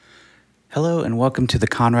Hello and welcome to the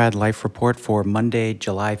Conrad Life Report for Monday,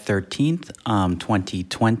 July 13th,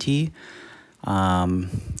 2020.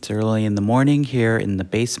 It's early in the morning here in the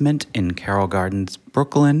basement in Carroll Gardens,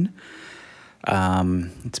 Brooklyn.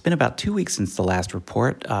 It's been about 2 weeks since the last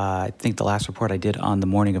report. I think the last report I did on the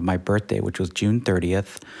morning of my birthday, which was June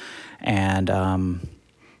 30th. And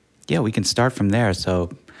we can start from there.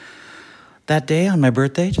 So that day on my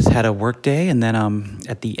birthday, just had a work day, and then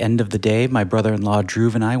at the end of the day, my brother-in-law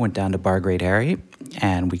Drew and I went down to Bar Great Harry,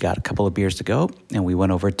 and we got a couple of beers to go, and we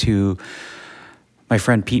went over to my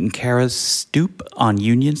friend Pete and Kara's stoop on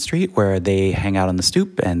Union Street, where they hang out on the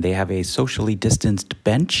stoop, and they have a socially distanced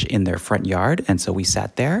bench in their front yard, and so we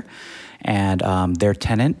sat there, and their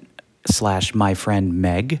tenant / my friend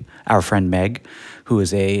Meg, our friend Meg, who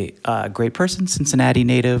is a great person, Cincinnati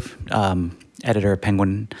native, editor of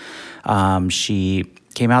Penguin. She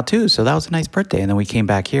came out too, so that was a nice birthday. And then we came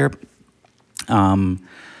back here,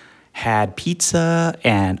 had pizza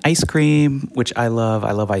and ice cream, which I love.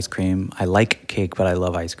 I love ice cream. I like cake, but I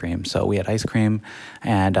love ice cream. So we had ice cream,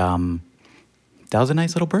 and that was a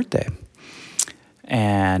nice little birthday.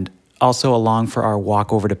 And also along for our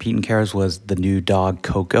walk over to Pete and Kara's was the new dog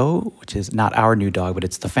Coco, which is not our new dog, but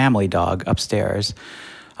it's the family dog upstairs.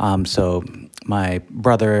 So my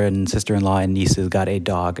brother and sister-in-law and nieces got a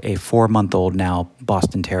dog, a 4-month-old now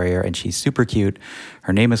Boston Terrier, and she's super cute.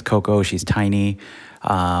 Her name is Coco. She's tiny.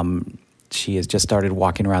 She has just started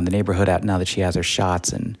walking around the neighborhood now that she has her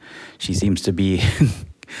shots, and she seems to be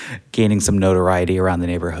gaining some notoriety around the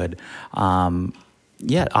neighborhood.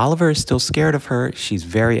 Oliver is still scared of her. She's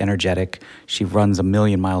very energetic. She runs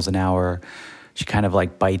 1,000,000 miles an hour. She kind of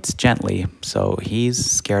like bites gently, so he's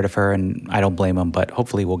scared of her, and I don't blame him, but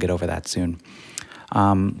hopefully we'll get over that soon.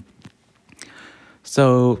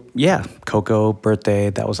 Coco, birthday,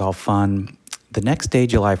 that was all fun. The next day,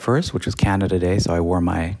 July 1st, which was Canada Day, so I wore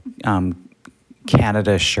my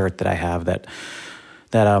Canada shirt that I have that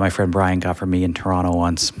my friend Brian got for me in Toronto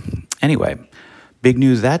once. Anyway, big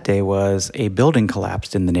news that day was a building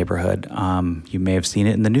collapsed in the neighborhood. You may have seen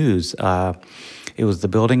it in the news. It was the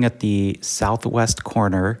building at the southwest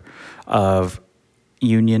corner of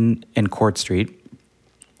Union and Court Street.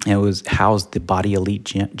 And it was housed the Body Elite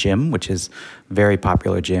Gym, which is a very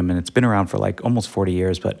popular gym, and it's been around for like almost 40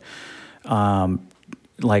 years. But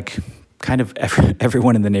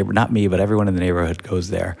everyone in the neighborhood, not me, but everyone in the neighborhood goes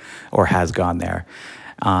there or has gone there.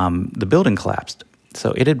 The building collapsed,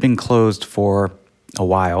 so it had been closed for a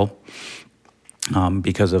while.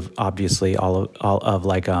 Because of obviously all of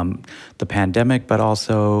the pandemic, but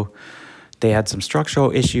also they had some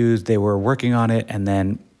structural issues. They were working on it, and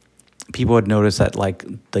then people had noticed that like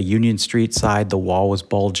the Union Street side, the wall was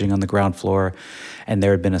bulging on the ground floor, and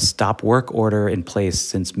there had been a stop work order in place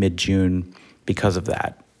since mid-June because of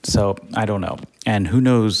that. So I don't know, and who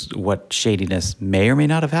knows what shadiness may or may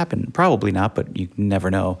not have happened. Probably not, but you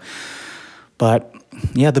never know. But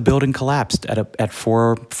yeah, the building collapsed at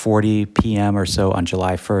 4:40 p.m. or so on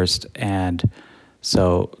July 1st, and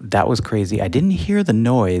so that was crazy. I didn't hear the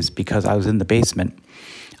noise because I was in the basement,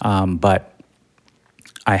 but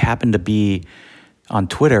I happened to be on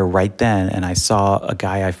Twitter right then, and I saw a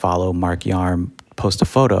guy I follow, Mark Yarm, post a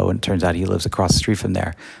photo, and it turns out he lives across the street from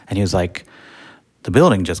there, and he was like, "The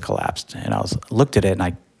building just collapsed," and I looked at it,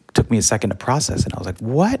 and took me a second to process, and I was like,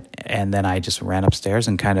 what? And then I just ran upstairs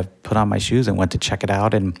and kind of put on my shoes and went to check it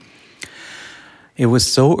out, and it was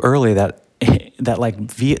so early that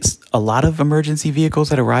a lot of emergency vehicles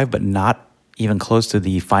had arrived, but not even close to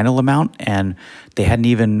the final amount, and they hadn't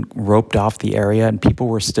even roped off the area, and people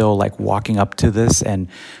were still like walking up to this, and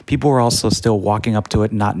people were also still walking up to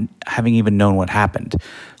it not having even known what happened,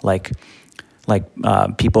 like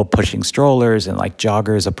people pushing strollers and like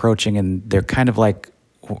joggers approaching, and they're kind of like,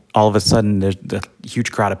 all of a sudden there's a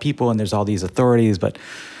huge crowd of people and there's all these authorities, but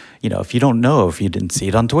if you don't know, if you didn't see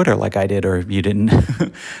it on Twitter like I did, or if you didn't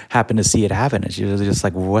happen to see it happen, it's just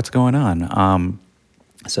like, what's going on?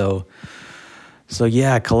 So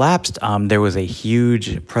it collapsed. There was a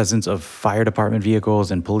huge presence of fire department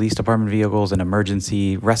vehicles and police department vehicles and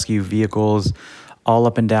emergency rescue vehicles all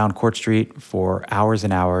up and down Court Street for hours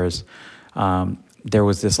and hours. There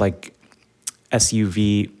was this like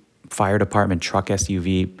SUV, fire department truck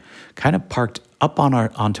SUV, kind of parked up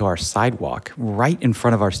onto our sidewalk, right in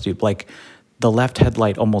front of our stoop. Like the left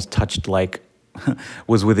headlight almost touched,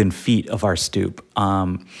 was within feet of our stoop.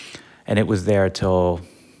 And it was there till,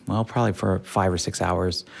 probably for 5 or 6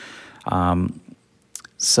 hours.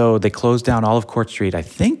 So they closed down all of Court Street, I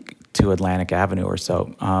think to Atlantic Avenue or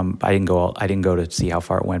so. I didn't go to see how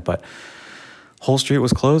far it went, but whole street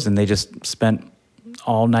was closed, and they just spent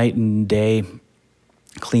all night and day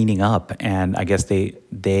cleaning up. And I guess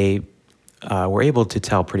they were able to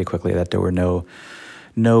tell pretty quickly that there were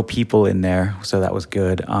no people in there, so that was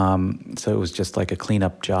good. So it was just like a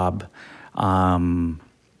cleanup job.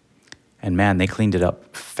 And man, they cleaned it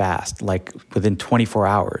up fast. Like within 24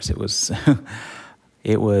 hours, it was,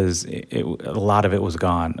 a lot of it was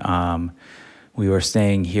gone. We were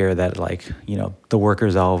saying here that the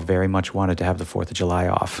workers all very much wanted to have the 4th of July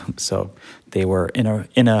off. So they were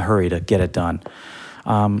in a hurry to get it done.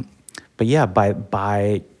 But yeah,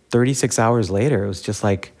 by 36 hours later, it was just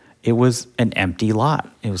like, it was an empty lot.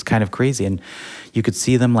 It was kind of crazy. And you could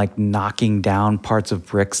see them like knocking down parts of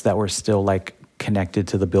bricks that were still like connected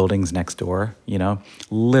to the buildings next door,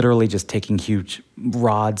 literally just taking huge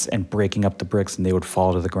rods and breaking up the bricks, and they would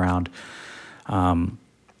fall to the ground.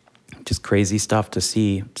 Just crazy stuff to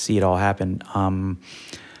see it all happen.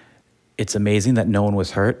 It's amazing that no one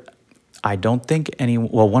was hurt. I don't think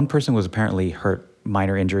one person was apparently hurt,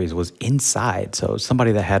 minor injuries, was inside. So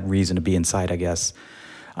somebody that had reason to be inside, I guess,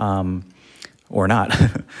 or not.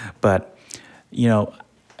 But,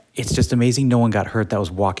 it's just amazing no one got hurt that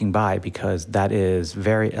was walking by, because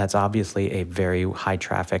that's obviously a very high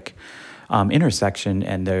traffic intersection.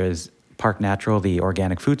 And there's Park Natural, the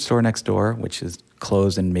organic food store next door, which is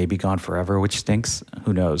closed and maybe gone forever, which stinks.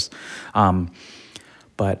 Who knows?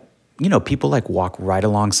 But, people like walk right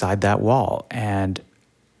alongside that wall, and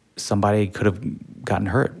somebody could have gotten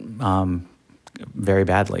hurt very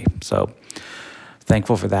badly. So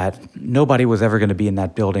thankful for that. Nobody was ever going to be in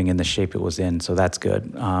that building in the shape it was in, so that's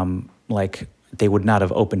good. They would not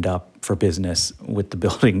have opened up for business with the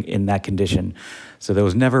building in that condition. So there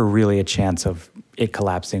was never really a chance of it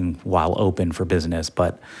collapsing while open for business.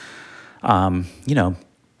 But,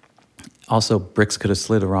 also bricks could have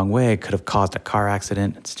slid the wrong way, could have caused a car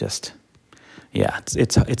accident. It's just,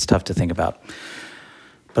 it's tough to think about.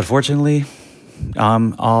 But fortunately,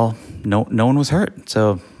 no one was hurt.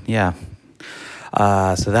 So yeah.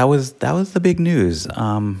 So that was the big news.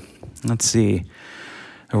 Let's see.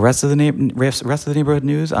 The rest of the neighborhood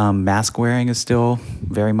news. Mask wearing is still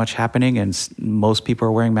very much happening, and most people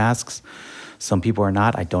are wearing masks. Some people are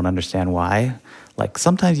not. I don't understand why. Like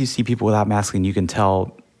sometimes you see people without masks, and you can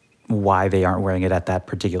tell why they aren't wearing it at that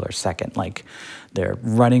particular second. Like they're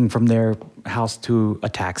running from their house to a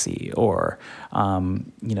taxi, or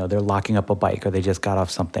they're locking up a bike, or they just got off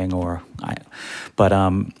something,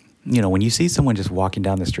 when you see someone just walking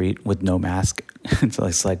down the street with no mask,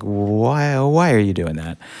 it's like, why are you doing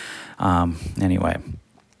that? Anyway,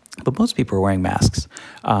 but most people are wearing masks.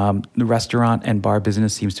 The restaurant and bar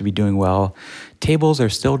business seems to be doing well. Tables are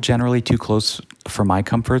still generally too close for my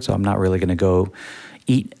comfort, so I'm not really going to go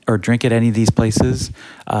eat or drink at any of these places.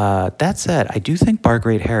 That said, I do think Bar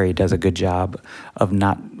Great Harry does a good job of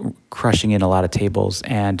not crushing in a lot of tables,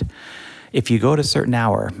 and if you go at a certain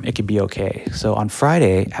hour, it could be okay. So on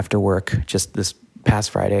Friday after work, just this past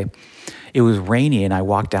Friday, it was rainy, and I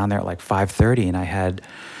walked down there at like 5:30, and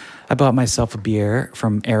I bought myself a beer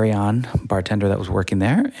from Ariane, bartender that was working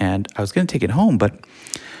there, and I was going to take it home, but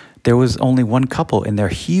there was only one couple in their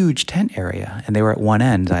huge tent area, and they were at one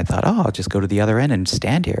end. I thought, I'll just go to the other end and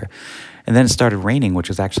stand here. And then it started raining, which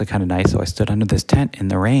was actually kind of nice, so I stood under this tent in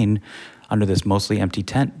the rain, under this mostly empty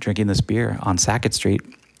tent, drinking this beer on Sackett Street.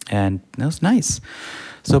 And it was nice.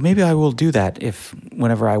 So maybe I will do that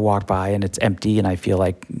whenever I walk by and it's empty and I feel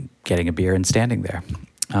like getting a beer and standing there.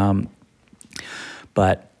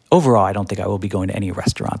 But overall, I don't think I will be going to any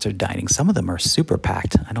restaurants or dining. Some of them are super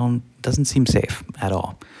packed. Doesn't seem safe at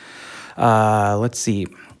all. Let's see.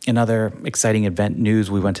 Another exciting event news.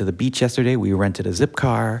 We went to the beach yesterday. We rented a zip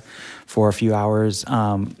car for a few hours.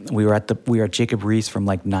 We were at Jacob Riis from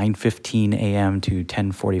like 9:15 a.m. to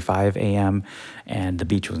 10:45 a.m. and the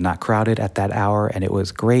beach was not crowded at that hour, and it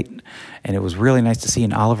was great. And it was really nice to see.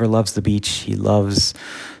 And Oliver loves the beach. He loves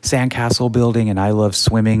sandcastle building, and I love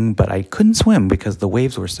swimming, but I couldn't swim because the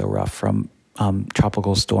waves were so rough from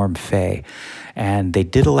Tropical Storm Faye. And they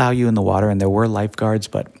did allow you in the water, and there were lifeguards,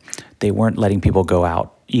 but they weren't letting people go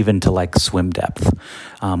out even to like swim depth,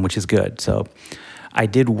 which is good. So I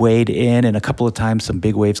did wade in, and a couple of times some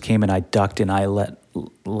big waves came, and I ducked, and I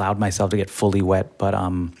allowed myself to get fully wet. But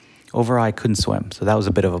overall, I couldn't swim, so that was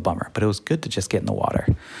a bit of a bummer. But it was good to just get in the water.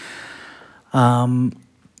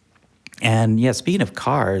 And yeah, speaking of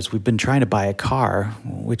cars, we've been trying to buy a car,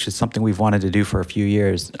 which is something we've wanted to do for a few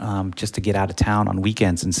years, just to get out of town on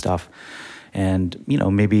weekends and stuff, and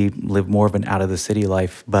maybe live more of an out of the city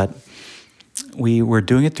life. But we were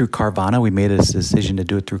doing it through Carvana. We made a decision to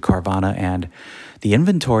do it through Carvana, and the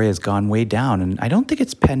inventory has gone way down. And I don't think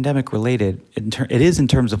it's pandemic related. It is in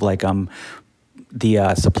terms of like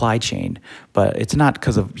the supply chain, but it's not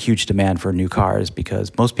because of huge demand for new cars,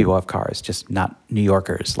 because most people have cars, just not New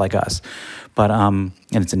Yorkers like us. But and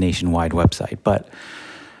it's a nationwide website. But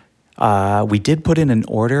we did put in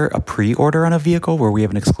a pre-order on a vehicle where we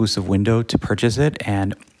have an exclusive window to purchase it,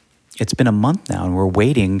 and it's been a month now, and we're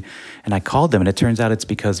waiting. And I called them, and it turns out it's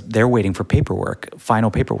because they're waiting for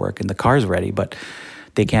final paperwork, and the car's ready, but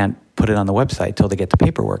they can't put it on the website till they get the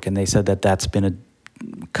paperwork. And they said that that's been a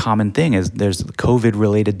common thing, is there's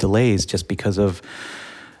COVID-related delays just because of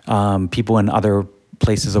people in other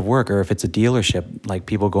places of work, or if it's a dealership, like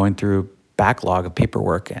people going through backlog of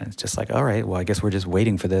paperwork, and it's just like, all right, well, I guess we're just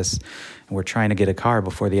waiting for this, and we're trying to get a car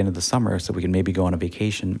before the end of the summer so we can maybe go on a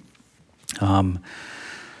vacation.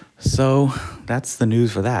 So that's the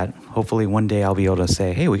news for that. Hopefully one day I'll be able to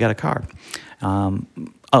say, hey, we got a car. And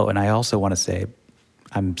I also want to say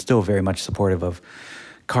I'm still very much supportive of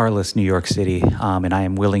carless New York City, and I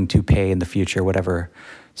am willing to pay in the future whatever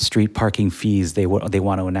street parking fees they want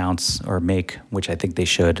to announce or make, which I think they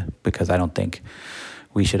should, because I don't think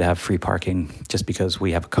we should have free parking just because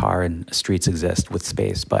we have a car and streets exist with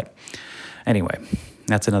space. But anyway,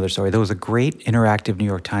 that's another story. There was a great interactive New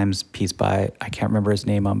York Times piece by, I can't remember his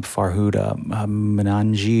name, Farhud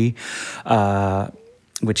Mananji,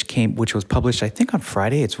 which was published, I think, on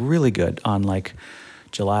Friday. It's really good, on like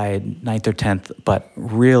July 9th or 10th, but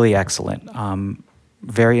really excellent.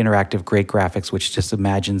 Very interactive, great graphics, which just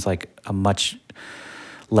imagines like a much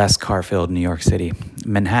less car-filled New York City.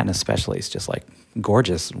 Manhattan especially is just like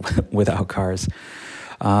gorgeous without cars.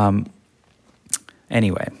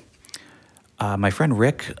 Anyway, my friend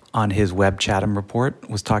Rick on his Web Chatham report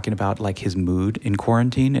was talking about like his mood in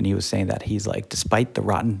quarantine, and he was saying that he's like, despite the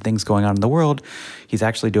rotten things going on in the world, he's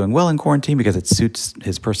actually doing well in quarantine because it suits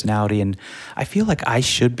his personality. And I feel like I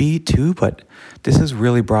should be too, but this has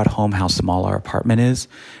really brought home how small our apartment is,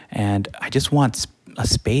 and I just want a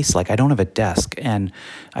space. Like, I don't have a desk, and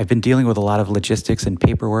I've been dealing with a lot of logistics and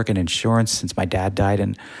paperwork and insurance since my dad died,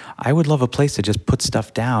 and I would love a place to just put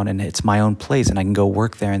stuff down, and it's my own place, and I can go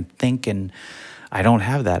work there and think, and I don't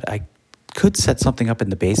have that. I could set something up in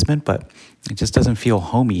the basement, but it just doesn't feel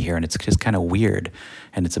homey here, and it's just kind of weird,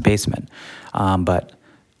 and it's a basement. But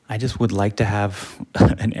I just would like to have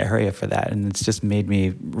an area for that, and it's just made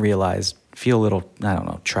me feel a little, I don't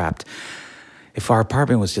know, trapped. If our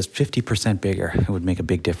apartment was just 50% bigger, it would make a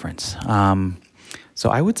big difference. So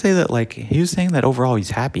I would say that, like, he was saying that overall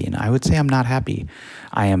he's happy, and I would say I'm not happy.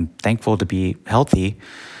 I am thankful to be healthy,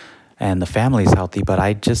 and the family's healthy, but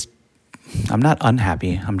I'm not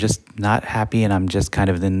unhappy. I'm just not happy, and I'm just kind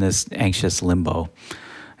of in this anxious limbo,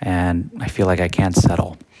 and I feel like I can't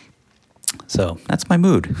settle. So that's my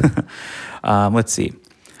mood. Let's see.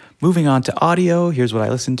 Moving on to audio, here's what I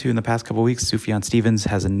listened to in the past couple of weeks. Sufjan Stevens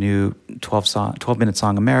has a new 12-minute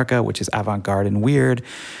song, America, which is avant-garde and weird,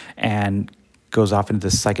 and goes off into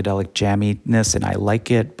this psychedelic jamminess, and I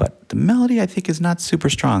like it, but the melody, I think, is not super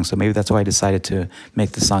strong, so maybe that's why I decided to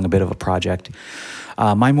make the song a bit of a project.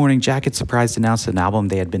 My Morning Jacket surprised announced an album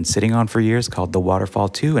they had been sitting on for years called The Waterfall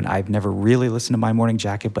 2, and I've never really listened to My Morning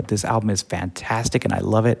Jacket, but this album is fantastic, and I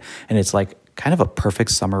love it, and it's like kind of a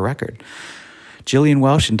perfect summer record. Jillian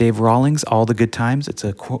Welsh and Dave Rawlings, All the Good Times. It's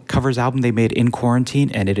a covers album they made in quarantine,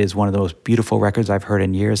 and it is one of the most beautiful records I've heard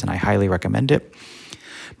in years, and I highly recommend it.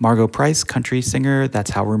 Margot Price, country singer, That's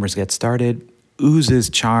How Rumors Get Started. Oozes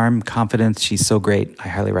charm, confidence, she's so great. I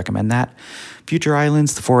highly recommend that. Future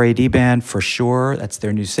Islands, the 4AD band, for sure. That's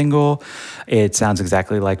their new single. It sounds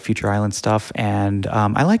exactly like Future Islands stuff, and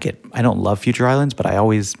I like it. I don't love Future Islands, but I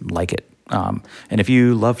always like it. And if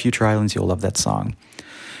you love Future Islands, you'll love that song.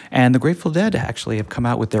 And the Grateful Dead actually have come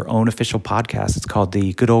out with their own official podcast. It's called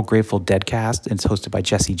the Good Old Grateful Dead Cast, and it's hosted by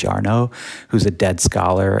Jesse Jarnow, who's a Dead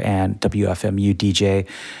scholar and WFMU DJ,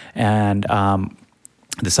 and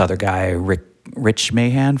this other guy, Rich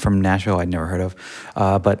Mahan from Nashville, I'd never heard of.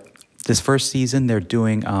 But this first season, they're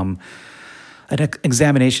doing an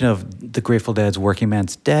examination of the Grateful Dead's Working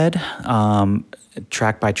Man's Dead,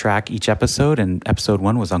 track by track each episode, and episode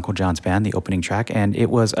 1 was Uncle John's Band, the opening track, and it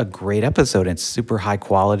was a great episode. It's super high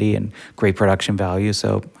quality and great production value,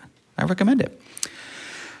 so I recommend it.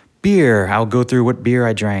 Beer, I'll go through what beer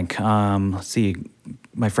I drank. Let's see,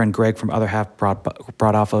 my friend Greg from Other Half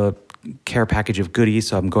brought off a care package of goodies,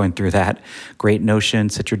 so I'm going through that. Great Notion,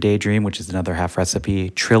 Citra Daydream, which is another half recipe.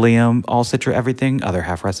 Trillium, all Citra everything, other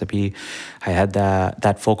half recipe. I had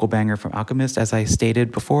that Focal Banger from Alchemist, as I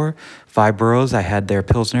stated before. Five Boroughs, I had their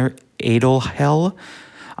Pilsner, Edelhell.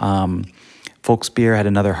 Folksbier had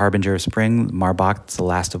another Harbinger of Spring. Marbach, it's the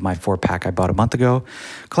last of my 4-pack I bought a month ago.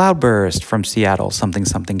 Cloudburst from Seattle, Something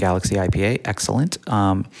Galaxy IPA, excellent.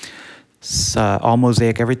 All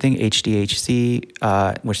Mosaic Everything,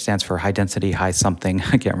 HDHC, which stands for High Density, High Something.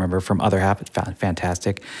 I can't remember, from Other Half. It's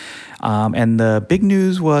fantastic. And the big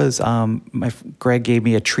news was Greg gave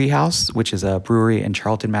me a Treehouse, which is a brewery in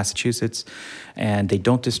Charlton, Massachusetts. And they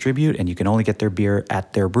don't distribute, and you can only get their beer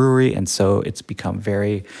at their brewery. And so it's become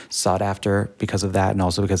very sought after because of that, and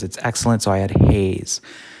also because it's excellent. So I had Haze,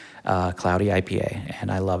 Cloudy IPA,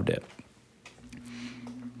 and I loved it.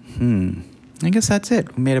 I guess that's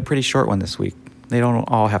it. We made a pretty short one this week. They don't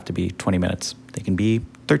all have to be 20 minutes. They can be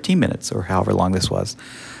 13 minutes or however long this was.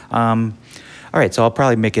 All right, so I'll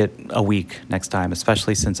probably make it a week next time,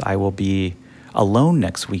 especially since I will be alone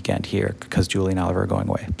next weekend here because Julie and Oliver are going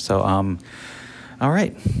away. So, all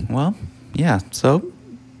right. Well, yeah. So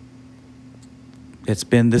this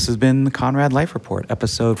has been the Conrad Life Report,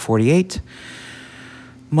 episode 48,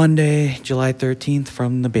 Monday, July 13th,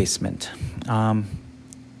 from the basement.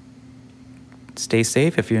 Stay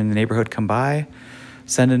safe. If you're in the neighborhood, come by,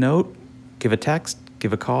 send a note, give a text,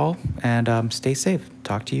 give a call, and stay safe.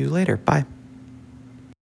 Talk to you later. Bye.